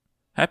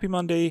Happy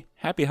Monday,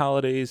 happy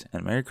holidays,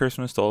 and Merry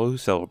Christmas to all who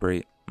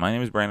celebrate. My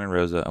name is Brandon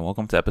Rosa, and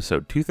welcome to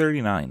episode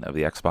 239 of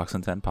the Xbox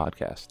in 10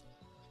 podcast.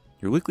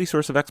 Your weekly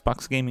source of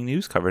Xbox gaming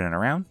news covered in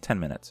around 10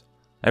 minutes.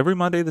 Every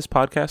Monday, this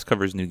podcast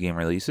covers new game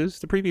releases,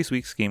 the previous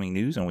week's gaming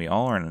news, and we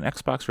all learn an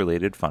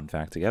Xbox-related fun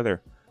fact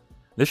together.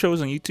 This show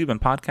is on YouTube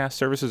and podcast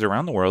services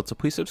around the world, so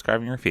please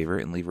subscribe in your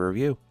favorite and leave a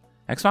review.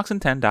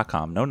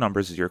 Xboxin10.com, no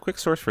numbers, is your quick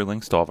source for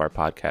links to all of our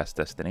podcast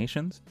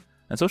destinations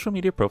and social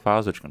media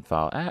profiles, which you can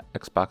follow at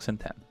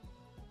Xboxin10.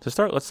 To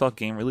start, let's talk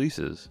game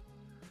releases.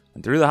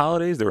 And through the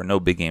holidays, there were no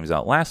big games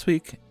out last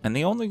week, and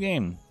the only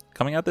game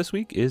coming out this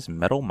week is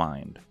Metal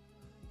Mind.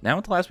 Now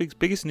into last week's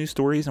biggest news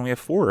stories, and we have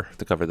 4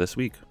 to cover this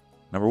week.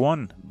 Number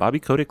 1, Bobby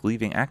Kotick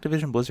leaving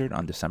Activision Blizzard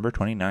on December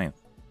 29th.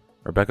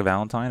 Rebecca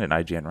Valentine at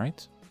IGN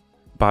writes,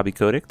 Bobby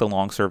Kotick, the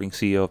long-serving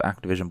CEO of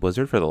Activision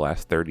Blizzard for the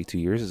last 32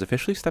 years, is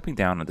officially stepping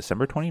down on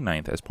December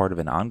 29th as part of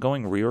an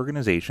ongoing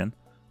reorganization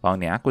following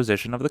the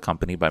acquisition of the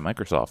company by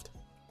Microsoft.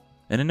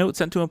 In a note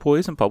sent to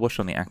employees and published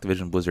on the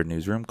Activision Blizzard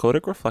newsroom,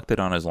 Kotick reflected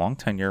on his long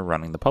tenure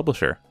running the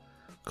publisher.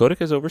 Kotick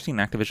has overseen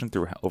Activision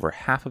through over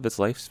half of its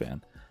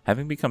lifespan,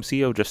 having become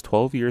CEO just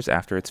 12 years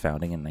after its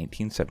founding in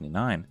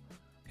 1979.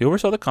 He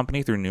oversaw the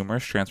company through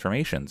numerous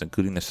transformations,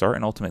 including the start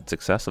and ultimate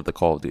success of the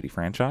Call of Duty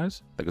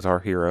franchise, the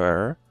Guitar Hero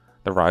era,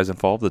 the rise and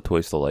fall of the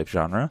Toys to Life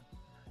genre,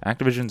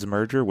 Activision's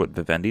merger with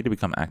Vivendi to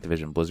become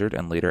Activision Blizzard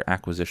and later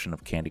acquisition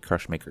of Candy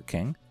Crush maker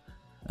King,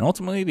 and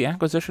ultimately the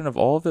acquisition of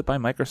all of it by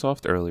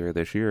Microsoft earlier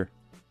this year.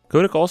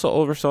 Kotick also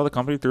oversaw the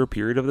company through a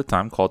period of the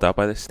time called out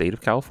by the state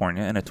of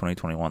California in a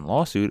 2021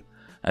 lawsuit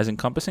as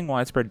encompassing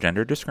widespread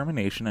gender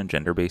discrimination and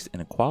gender-based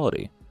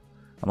inequality.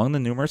 Among the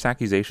numerous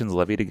accusations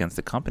levied against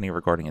the company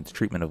regarding its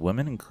treatment of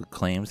women include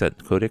claims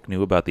that Kotick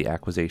knew about the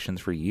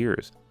accusations for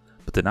years,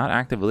 but did not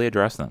actively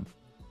address them.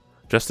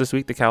 Just this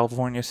week, the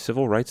California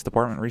Civil Rights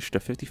Department reached a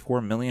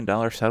 $54 million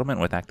settlement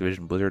with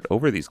Activision Blizzard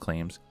over these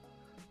claims,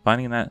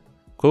 finding that,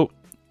 quote,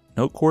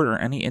 no court or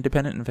any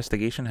independent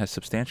investigation has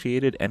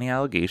substantiated any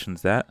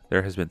allegations that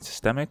there has been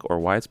systemic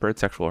or widespread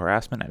sexual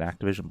harassment at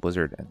Activision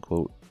Blizzard, end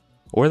quote,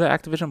 or that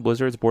Activision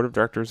Blizzard's board of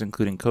directors,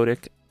 including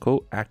Kotick,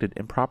 quote, acted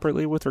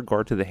improperly with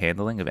regard to the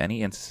handling of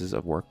any instances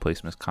of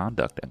workplace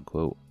misconduct, end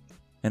quote.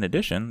 In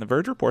addition, The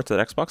Verge reports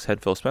that Xbox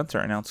head Phil Spencer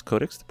announced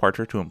Kotick's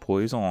departure to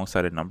employees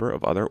alongside a number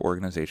of other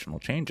organizational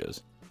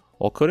changes.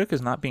 While Kotick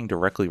is not being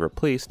directly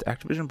replaced,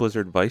 Activision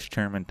Blizzard Vice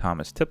Chairman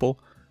Thomas Tipple,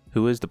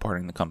 who is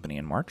departing the company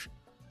in March,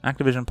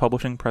 Activision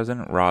Publishing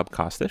President Rob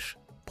Kostich,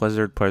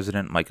 Blizzard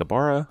President Mike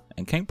Ibarra,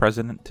 and King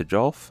President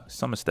Tjolf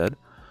Summerstead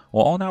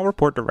will all now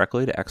report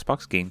directly to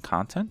Xbox Game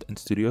Content and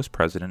Studios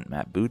President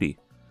Matt Booty.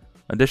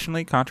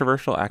 Additionally,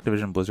 controversial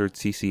Activision Blizzard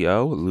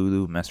CCO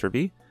Lulu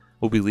Messervy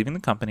will be leaving the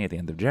company at the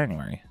end of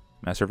January.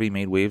 Messervy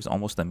made waves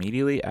almost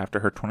immediately after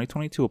her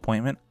 2022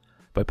 appointment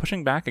by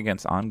pushing back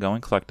against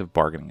ongoing collective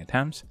bargaining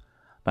attempts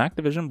by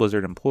Activision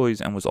Blizzard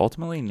employees and was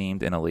ultimately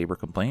named in a labor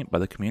complaint by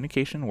the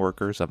Communication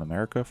Workers of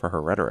America for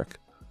her rhetoric.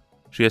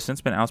 She has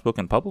since been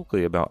outspoken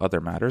publicly about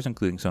other matters,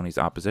 including Sony's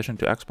opposition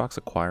to Xbox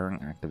acquiring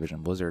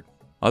Activision Blizzard.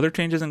 Other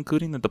changes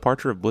including the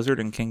departure of Blizzard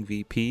and King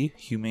VP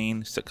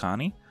Humane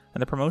Sakani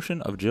and the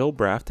promotion of Jill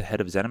Braff to head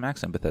of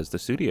ZeniMax and Bethesda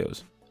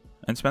Studios.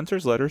 In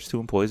Spencer's letters to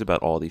employees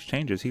about all these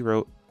changes, he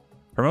wrote,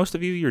 for most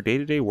of you, your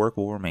day-to-day work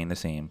will remain the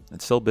same.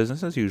 It's still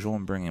business as usual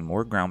and bringing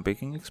more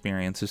groundbreaking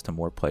experiences to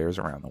more players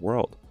around the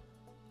world.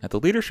 At the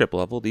leadership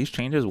level, these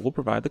changes will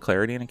provide the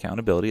clarity and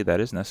accountability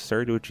that is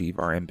necessary to achieve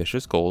our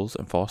ambitious goals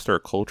and foster a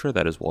culture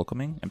that is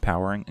welcoming,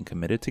 empowering, and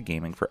committed to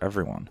gaming for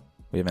everyone.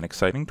 We have an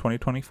exciting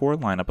 2024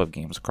 lineup of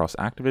games across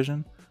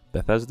Activision,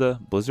 Bethesda,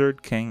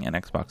 Blizzard, King, and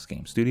Xbox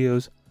Game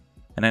Studios,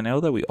 and I know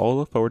that we all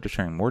look forward to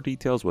sharing more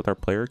details with our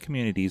player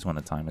communities when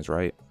the time is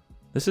right.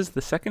 This is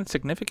the second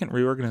significant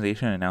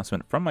reorganization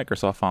announcement from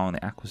Microsoft following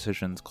the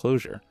acquisition's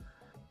closure.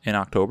 In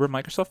October,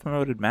 Microsoft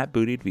promoted Matt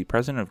Booty to be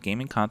president of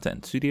Gaming Content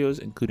and Studios,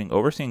 including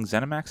overseeing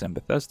ZeniMax and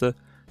Bethesda,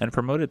 and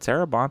promoted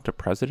Sarah Bond to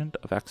president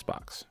of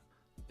Xbox.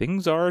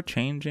 Things are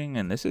changing,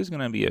 and this is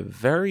going to be a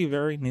very,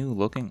 very new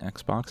looking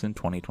Xbox in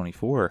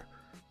 2024.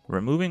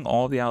 Removing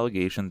all the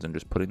allegations and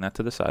just putting that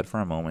to the side for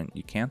a moment,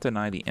 you can't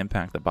deny the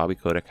impact that Bobby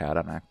Kotick had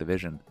on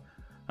Activision.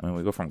 I mean,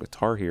 we go from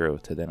Guitar Hero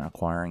to then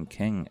acquiring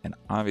King, and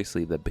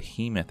obviously the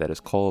behemoth that is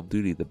Call of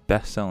Duty, the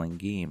best-selling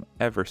game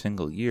every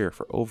single year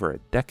for over a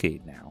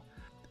decade now.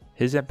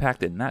 His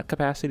impact in that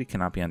capacity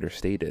cannot be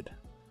understated.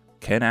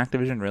 Can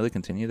Activision really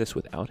continue this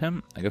without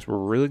him? I guess we're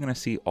really going to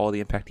see all the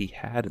impact he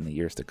had in the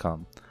years to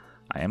come.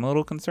 I am a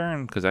little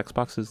concerned because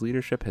Xbox's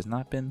leadership has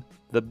not been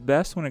the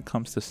best when it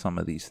comes to some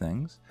of these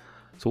things.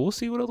 So we'll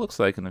see what it looks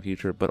like in the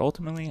future, but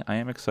ultimately I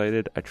am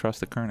excited. I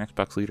trust the current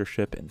Xbox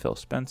leadership in Phil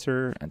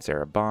Spencer and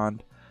Sarah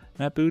Bond.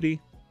 Matt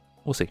Booty,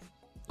 we'll see.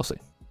 But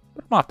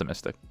I'm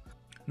optimistic.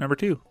 Number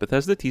 2,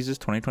 Bethesda teases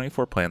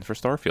 2024 plans for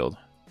Starfield.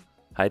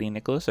 Heidi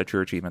Nicholas at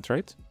True Achievements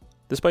writes,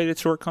 despite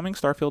its shortcomings,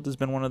 Starfield has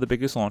been one of the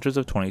biggest launches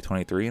of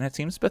 2023, and it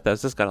seems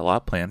Bethesda's got a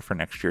lot planned for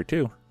next year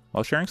too.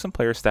 While sharing some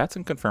player stats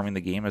and confirming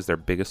the game as their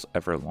biggest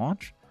ever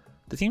launch,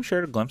 the team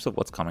shared a glimpse of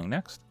what's coming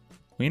next.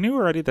 We knew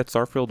already that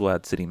Starfield will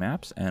add city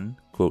maps and,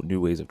 quote, quote,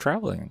 new ways of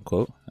traveling, end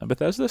quote, and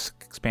Bethesda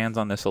expands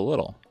on this a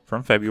little.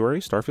 From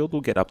February, Starfield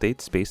will get updates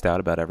spaced out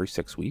about every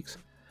 6 weeks,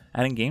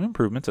 adding game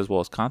improvements as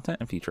well as content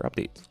and feature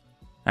updates.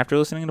 After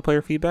listening to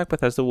player feedback,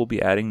 Bethesda will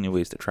be adding new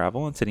ways to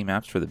travel and city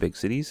maps for the big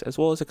cities, as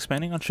well as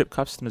expanding on ship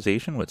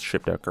customization with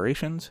ship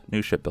decorations,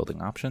 new ship building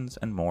options,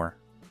 and more.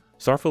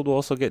 Starfield will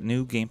also get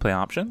new gameplay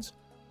options.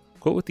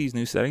 Quote, with these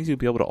new settings, you'll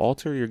be able to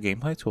alter your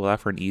gameplay to allow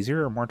for an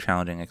easier or more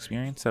challenging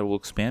experience that will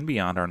expand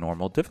beyond our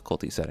normal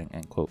difficulty setting,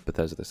 end quote,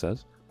 Bethesda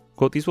says.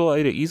 Quote, these will allow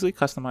you to easily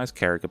customize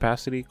carry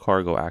capacity,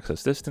 cargo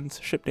access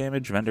distance, ship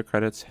damage, vendor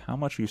credits, how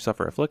much you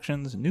suffer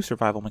afflictions, new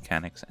survival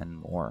mechanics,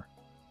 and more.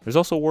 There's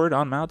also word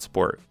on mod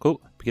support.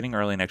 Quote, beginning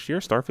early next year,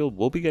 Starfield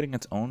will be getting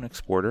its own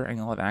exporter and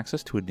you'll have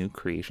access to a new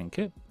creation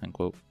kit, end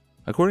quote.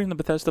 According to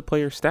Bethesda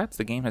player stats,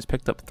 the game has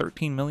picked up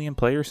 13 million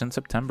players since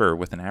September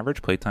with an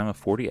average playtime of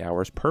 40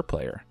 hours per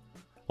player.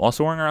 While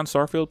soaring around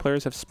Starfield,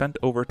 players have spent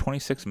over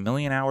 26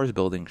 million hours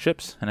building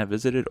ships and have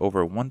visited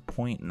over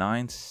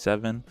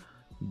 1.97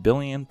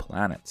 billion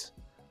planets.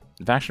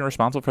 The faction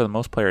responsible for the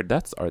most player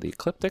deaths are the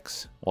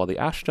Ecliptics, while the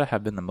Ashta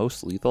have been the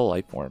most lethal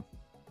life form.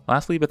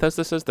 Lastly,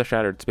 Bethesda says the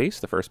Shattered Space,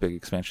 the first big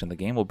expansion of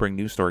the game, will bring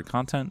new story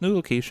content, new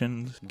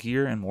locations,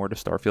 gear, and more to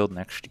Starfield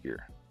next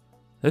year.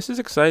 This is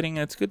exciting,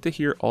 and it's good to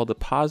hear all the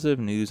positive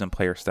news and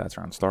player stats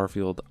around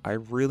Starfield. I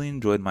really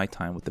enjoyed my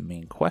time with the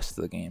main quest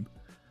of the game.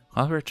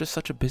 However, it's just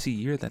such a busy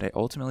year that I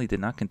ultimately did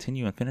not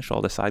continue and finish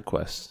all the side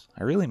quests.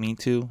 I really mean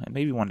to, and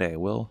maybe one day I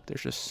will.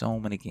 There's just so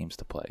many games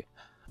to play.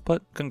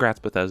 But congrats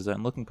Bethesda,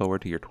 and looking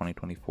forward to your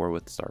 2024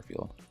 with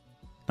Starfield.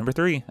 Number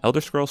 3,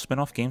 Elder Scrolls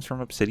spin-off games from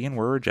Obsidian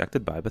were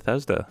rejected by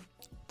Bethesda.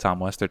 Tom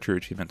West of True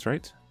Achievements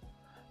writes,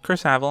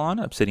 Chris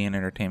Avellone, Obsidian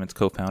Entertainment's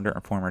co-founder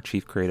and former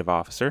chief creative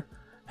officer,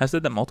 has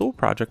said that multiple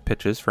project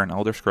pitches for an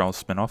Elder Scrolls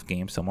spin-off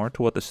game similar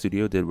to what the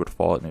studio did with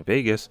Fallout New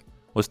Vegas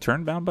was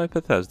turned down by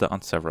Bethesda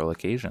on several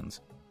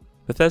occasions.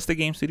 Bethesda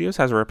Game Studios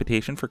has a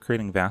reputation for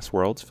creating vast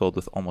worlds filled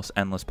with almost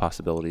endless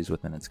possibilities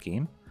within its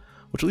game,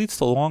 which leads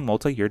to long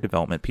multi-year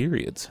development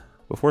periods.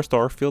 Before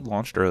Starfield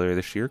launched earlier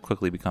this year,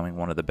 quickly becoming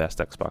one of the best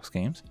Xbox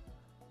games,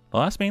 the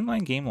last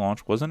mainline game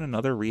launch wasn't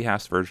another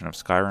rehashed version of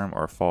Skyrim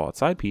or a Fallout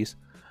side piece,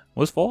 it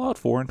was Fallout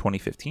 4 in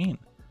 2015.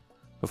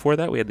 Before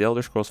that, we had the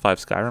Elder Scrolls V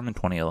Skyrim in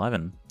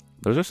 2011.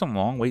 Those are some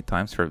long wait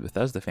times for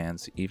Bethesda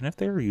fans, even if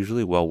they are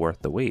usually well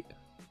worth the wait.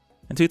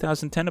 In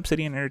 2010,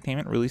 Obsidian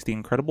Entertainment released the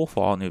incredible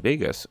Fallout New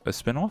Vegas, a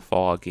spin-off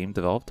Fallout game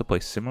developed to play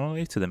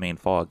similarly to the main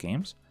Fallout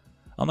games,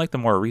 unlike the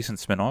more recent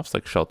spin-offs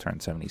like Shelter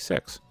and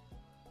 76.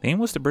 The aim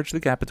was to bridge the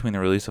gap between the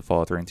release of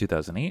Fallout 3 in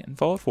 2008 and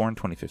Fallout 4 in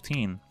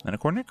 2015, and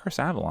according to Chris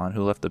Avellone,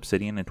 who left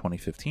Obsidian in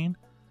 2015,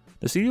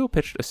 the studio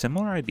pitched a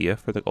similar idea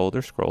for the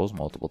Elder Scrolls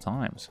multiple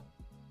times.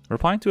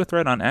 Replying to a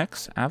thread on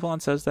X,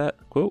 Avellone says that,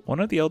 quote, one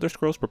of the Elder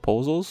Scrolls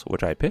proposals,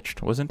 which I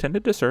pitched, was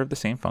intended to serve the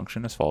same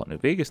function as Fallout New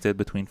Vegas did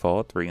between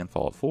Fallout 3 and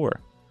Fallout 4, to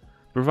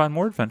provide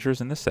more adventures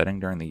in this setting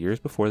during the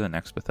years before the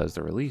next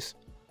Bethesda release.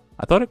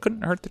 I thought it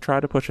couldn't hurt to try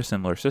to push a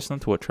similar system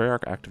to what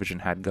Treyarch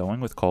Activision had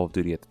going with Call of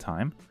Duty at the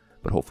time,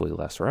 but hopefully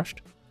less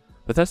rushed.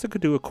 Bethesda could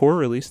do a core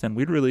release, then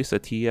we'd release a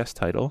TES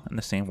title in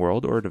the same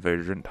world or a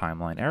Division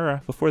timeline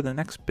era before the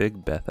next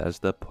big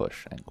Bethesda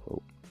push, end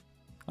quote.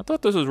 I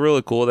thought this was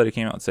really cool that he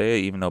came out and say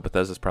it, even though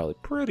Bethesda's probably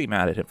pretty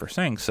mad at him for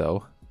saying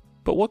so.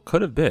 But what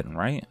could have been,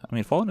 right? I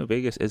mean, Fallout New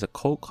Vegas is a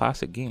cult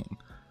classic game.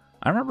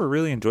 I remember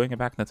really enjoying it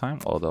back in the time,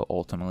 although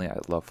ultimately I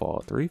love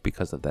Fallout 3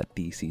 because of that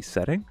DC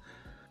setting.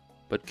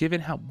 But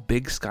given how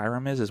big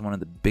Skyrim is as one of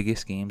the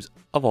biggest games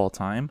of all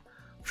time,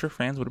 I'm sure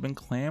fans would have been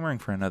clamoring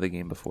for another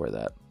game before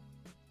that.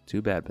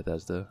 Too bad,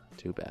 Bethesda.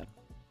 Too bad.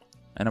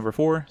 And number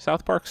 4,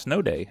 South Park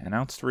Snow Day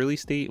announced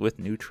release date with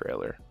new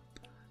trailer.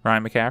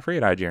 Ryan McCaffrey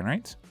at IGN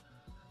writes,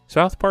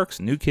 South Park's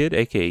new kid,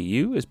 aka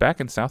You, is back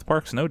in South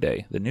Park Snow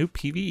Day, the new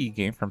PvE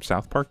game from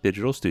South Park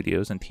Digital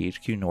Studios and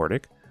THQ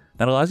Nordic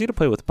that allows you to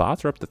play with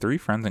bots or up to 3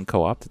 friends in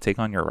co-op to take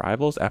on your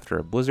rivals after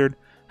a blizzard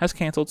has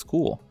canceled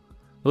school.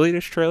 The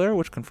latest trailer,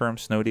 which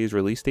confirms Snow Day's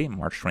release date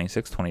March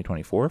 26,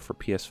 2024 for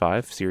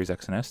PS5, Series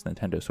X and S,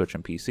 Nintendo Switch,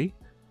 and PC.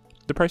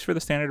 The price for the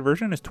standard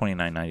version is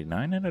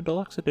 $29.99 and a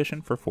deluxe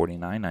edition for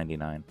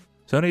 $49.99.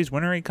 Snow Day's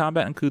winnery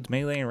combat includes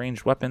melee and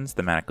ranged weapons,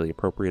 thematically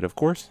appropriate of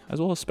course,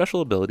 as well as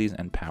special abilities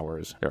and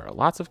powers. There are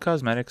lots of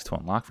cosmetics to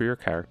unlock for your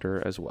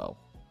character as well.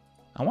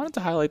 I wanted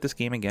to highlight this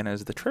game again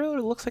as the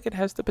trailer looks like it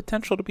has the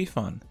potential to be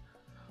fun.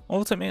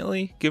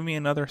 Ultimately, give me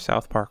another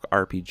South Park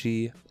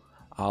RPG,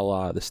 a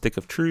la The Stick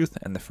of Truth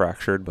and The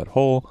Fractured But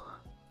Whole.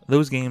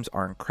 Those games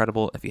are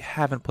incredible. If you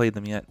haven't played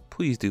them yet,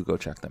 please do go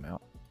check them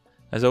out.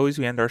 As always,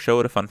 we end our show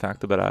with a fun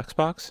fact about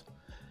Xbox.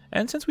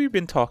 And since we've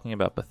been talking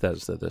about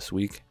Bethesda this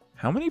week,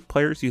 how many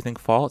players do you think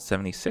Fallout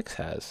 76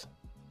 has?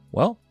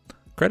 Well,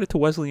 credit to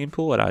Wesley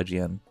Impool at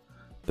IGN.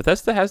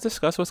 Bethesda has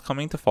discussed what's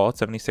coming to Fallout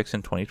 76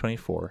 in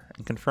 2024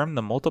 and confirmed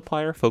the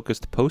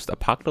multiplayer-focused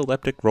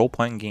post-apocalyptic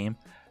role-playing game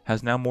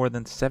has now more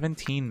than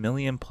 17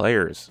 million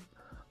players.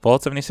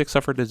 Fallout 76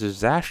 suffered a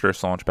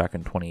disastrous launch back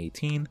in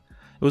 2018. It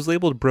was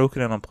labeled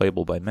broken and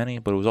unplayable by many,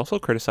 but it was also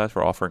criticized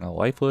for offering a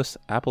lifeless,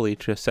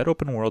 Appalachia set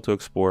open world to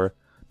explore,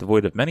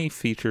 devoid of many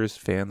features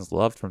fans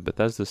loved from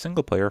Bethesda's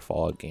single-player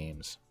Fallout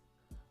games.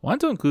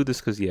 Wanted to include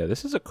this because,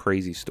 this is a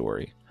crazy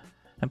story.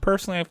 And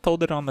personally, I've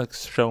told it on the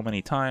show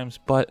many times,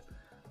 but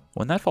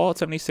when that Fallout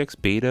 76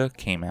 beta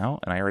came out,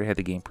 and I already had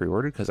the game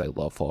pre-ordered because I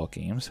love Fallout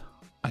games,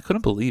 I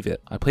couldn't believe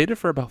it. I played it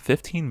for about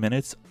 15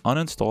 minutes,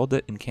 uninstalled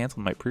it, and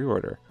canceled my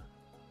pre-order.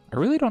 I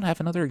really don't have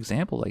another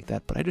example like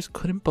that, but I just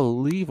couldn't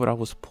believe what I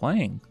was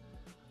playing.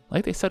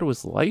 Like they said, it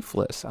was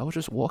lifeless. I was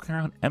just walking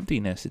around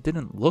emptiness. It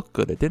didn't look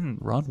good. It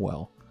didn't run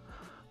well.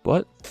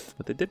 But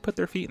they did put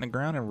their feet in the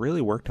ground and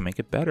really work to make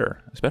it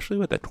better, especially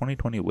with that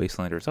 2020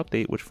 Wastelanders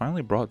update, which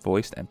finally brought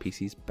voiced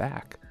NPCs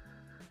back.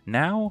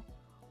 Now,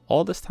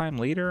 all this time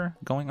later,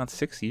 going on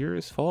 6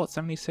 years, Fallout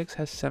 76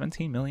 has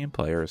 17 million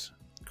players.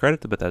 Credit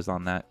to Bethesda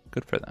on that.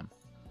 Good for them.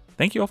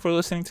 Thank you all for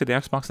listening to the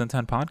Xbox in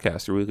 10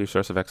 podcast, your weekly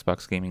source of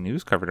Xbox gaming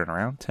news covered in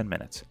around 10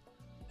 minutes.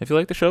 If you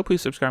like the show,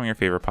 please subscribe on your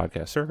favorite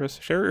podcast service,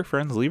 share with your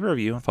friends, leave a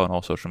review, and follow on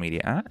all social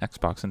media at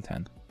Xbox in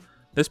 10.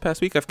 This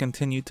past week, I've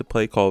continued to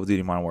play Call of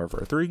Duty Modern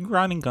Warfare 3,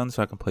 grinding guns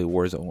so I can play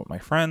Warzone with my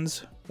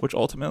friends, which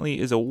ultimately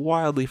is a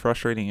wildly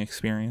frustrating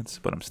experience,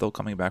 but I'm still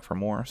coming back for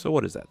more, so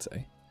what does that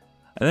say?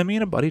 And then me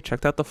and a buddy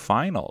checked out the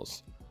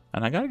finals,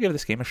 and I gotta give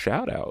this game a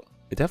shout out.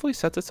 It definitely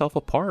sets itself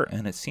apart,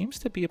 and it seems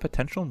to be a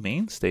potential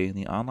mainstay in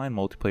the online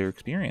multiplayer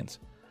experience.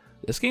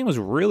 This game was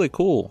really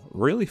cool,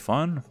 really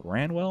fun,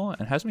 ran well,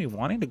 and has me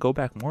wanting to go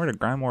back more to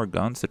grind more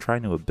guns to try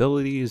new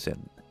abilities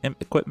and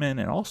equipment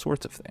and all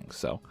sorts of things,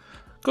 so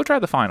go try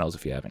the finals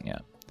if you haven't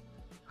yet.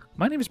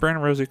 My name is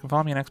Brandon Rosa. You can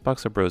follow me on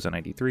Xbox at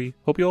Brosa93.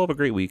 Hope you all have a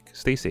great week,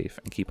 stay safe,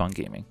 and keep on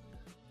gaming.